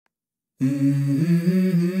Let's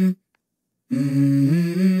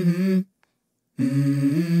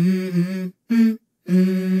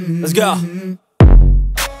go.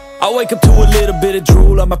 I wake up to a little bit of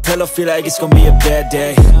drool on my pillow, feel like it's gonna be a bad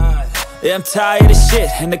day. Yeah, I'm tired of shit,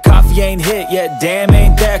 and the coffee ain't hit yet, damn,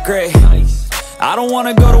 ain't that great. I don't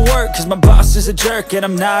wanna go to work, cause my boss is a jerk, and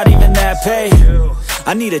I'm not even that paid.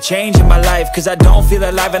 I need a change in my life, cause I don't feel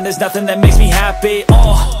alive, and there's nothing that makes me happy.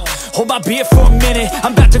 Hold my beer for a minute,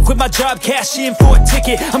 I'm about to quit my job, cash in for a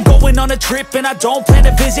ticket. I'm going on a trip and I don't plan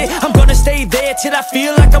to visit. I'm gonna stay there till I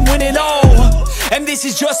feel like I'm winning, and this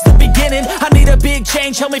is just the beginning. I need a big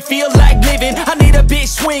change, help me feel like living. I need a big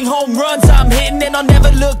swing, home runs I'm hitting, and I'll never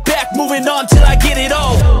look back, moving on till I get it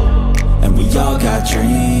all. And we all got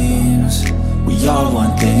dreams, we all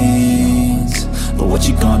want things, but what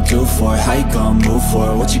you gonna do for it? How you gonna move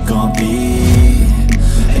for it? What you gonna be?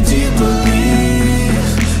 And do you believe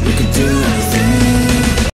you can do anything?